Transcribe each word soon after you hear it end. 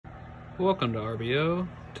Welcome to RBO.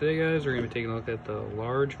 Today guys, we're going to be taking a look at the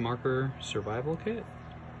large marker survival kit.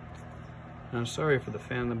 And I'm sorry for the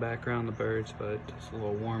fan in the background, the birds, but it's a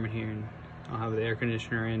little warm in here and I don't have the air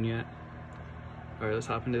conditioner in yet. Alright, let's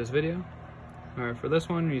hop into this video. Alright, for this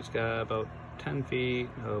one, we've got about 10 feet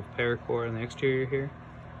of paracord on the exterior here.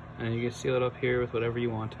 And you can seal it up here with whatever you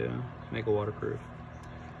want to make it waterproof.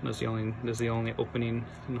 And this is the only opening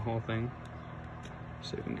in the whole thing.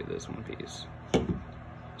 So we can get this one piece.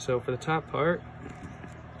 So for the top part,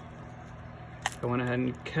 I went ahead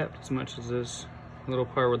and kept as much as this little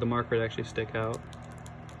part where the marker would actually stick out.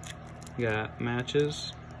 You got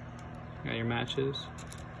matches, you got your matches.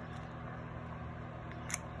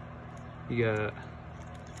 You got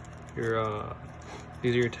your,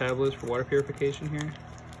 these are your tablets for water purification here.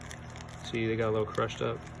 See, they got a little crushed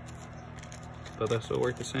up, but they'll still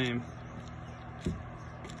work the same.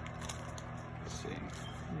 Let's see,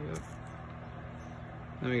 yep.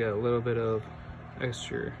 Then we got a little bit of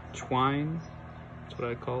extra twine, that's what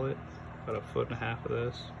I'd call it, about 1.5 feet of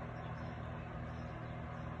this.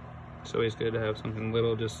 It's always good to have something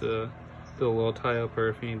little just to do a little tie up or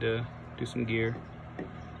if you need to do some gear.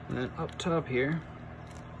 And then up top here,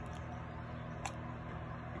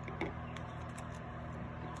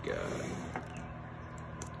 got,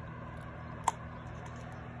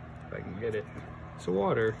 if I can get it, it's a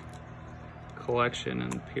water collection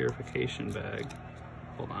and purification bag.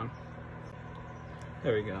 Hold on.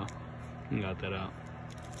 There we go. You got that out.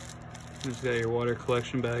 Just got your water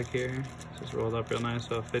collection bag here. It's just rolled up real nice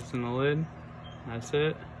so it fits in the lid. That's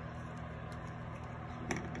it.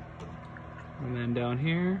 And then down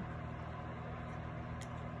here,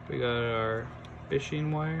 we got our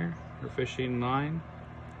fishing wire, or fishing line,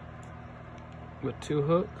 with 2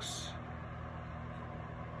 hooks.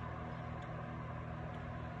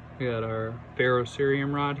 We got our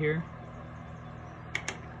ferrocerium rod here.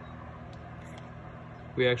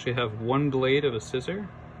 We actually have 1 blade of a scissor,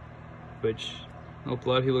 which a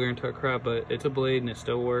lot of people are going to talk crap, but it's a blade and it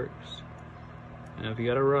still works. And if you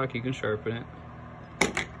got a rock, you can sharpen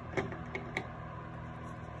it.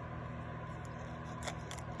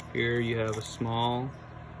 Here you have a small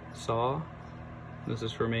saw. This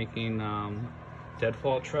is for making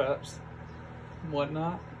deadfall traps and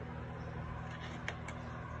whatnot.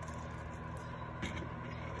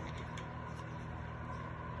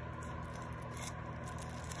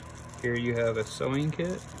 Here you have a sewing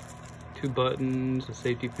kit, 2 buttons, a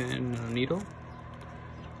safety pin, and a needle,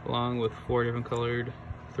 along with 4 different colored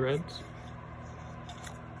threads.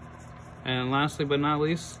 And lastly but not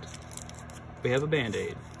least, we have a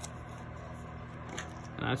band-aid.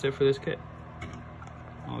 And that's it for this kit.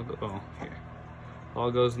 Here. All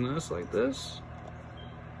goes in this like this.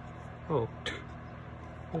 Oh,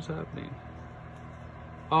 what's happening?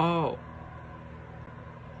 Oh,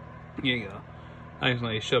 here you go. I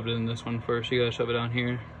accidentally shoved it in this one first. You gotta shove it down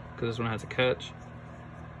here because this one has a catch.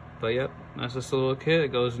 But yep, that's just a little kit.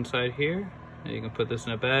 It goes inside here. And you can put this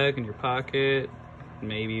in a bag in your pocket.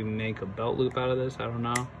 Maybe make a belt loop out of this. I don't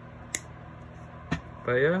know.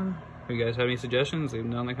 But yeah, if you guys have any suggestions, leave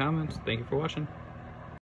them down in the comments. Thank you for watching.